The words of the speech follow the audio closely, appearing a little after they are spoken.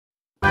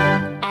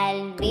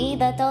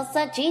vida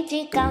tosa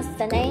Gigi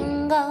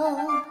Castanengo.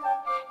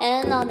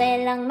 And all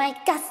day long my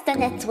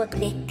castanets will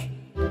click.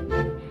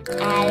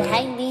 I'll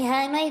hide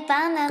behind my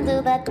fan and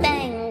do the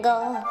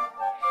tango.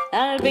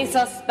 I'll be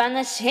so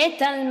Spanish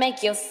hit, I'll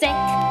make you sick.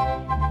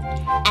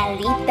 I'll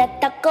eat the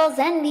tacos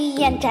and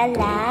the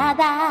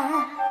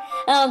enchilada.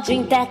 I'll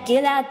drink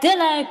tequila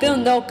till I feel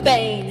no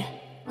pain.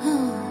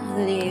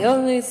 The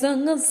only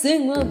song I'll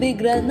sing will be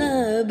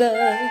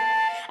Granada.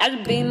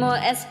 I'll be more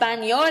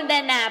Espanol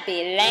than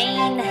Abby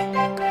Lane.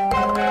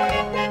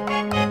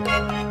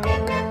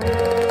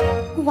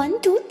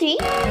 1, 2, 3.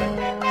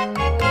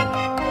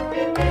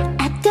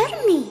 After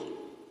me.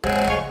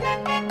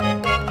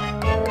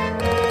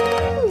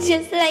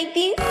 Just like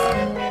this.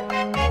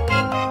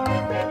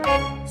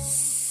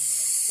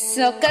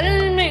 So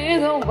call me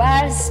the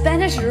wild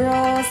Spanish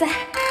rose, the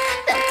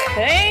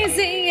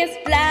craziest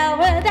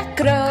flower that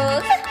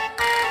grows.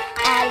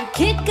 I'll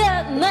kick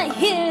up my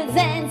heels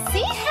and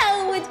see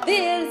how it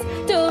feels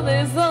to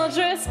be such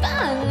a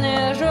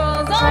Spanish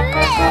rose.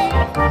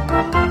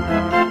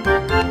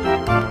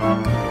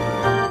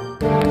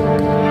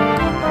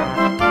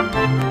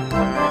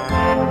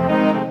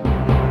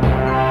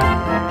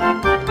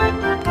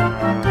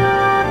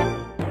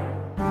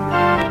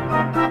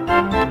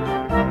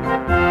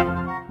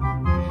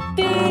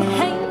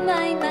 Behind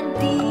my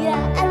mantilla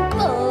I'll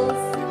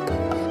pose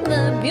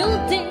the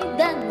beauty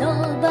that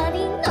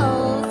nobody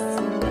knows.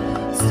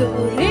 So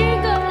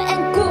regal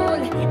and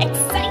cool,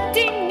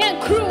 exciting and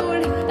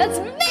cruel. That's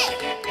me,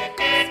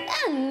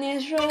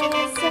 Spanish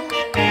Rosa.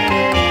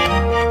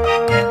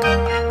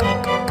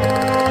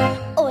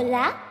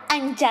 Hola,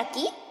 I'm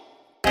Jackie.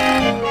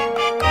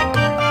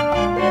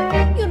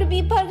 You'll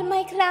be part of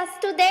my class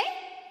today?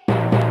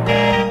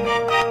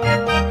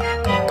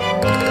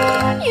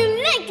 You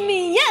like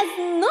me? Yes,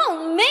 no,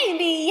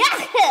 maybe, yeah.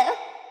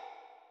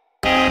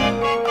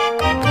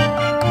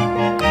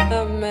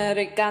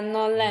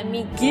 Americano, let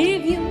me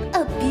give you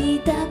a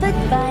bit of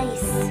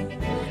advice.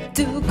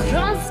 To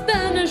cross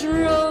Spanish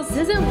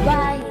roses and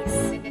wise.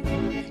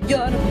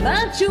 You're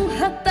about to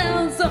have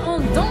found, so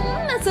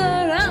don't mess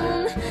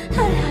around.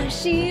 Her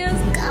she is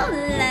cold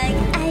like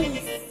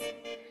ice.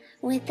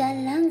 With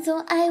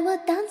Alonso, I will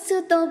dance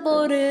to the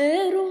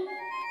bolero.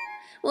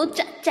 We'll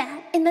cha-cha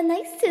in the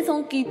nicest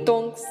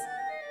honky-tonks.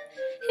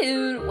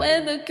 He'll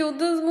wear the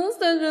cutest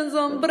mustache and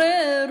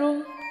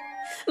sombrero.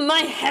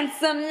 My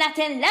handsome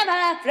Latin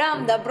lover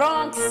from the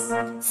Bronx.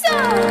 So,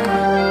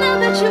 now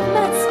that you've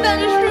met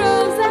Spanish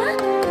Rosa,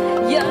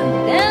 you'll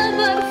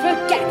never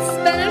forget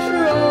Spanish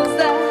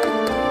Rosa.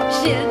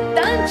 She'll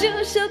taunt you,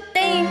 she'll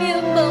tame you,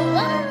 but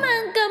one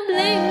man can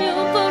blame you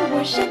for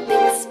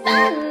worshipping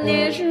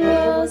Spanish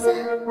Rosa.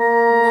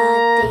 Not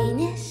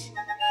Danish,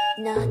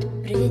 not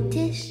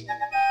British,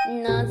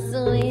 not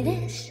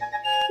Swedish,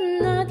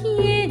 not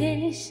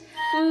Yiddish,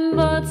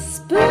 but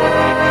Spanish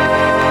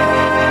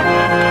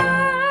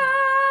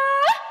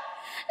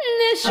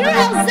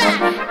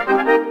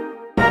Rosa!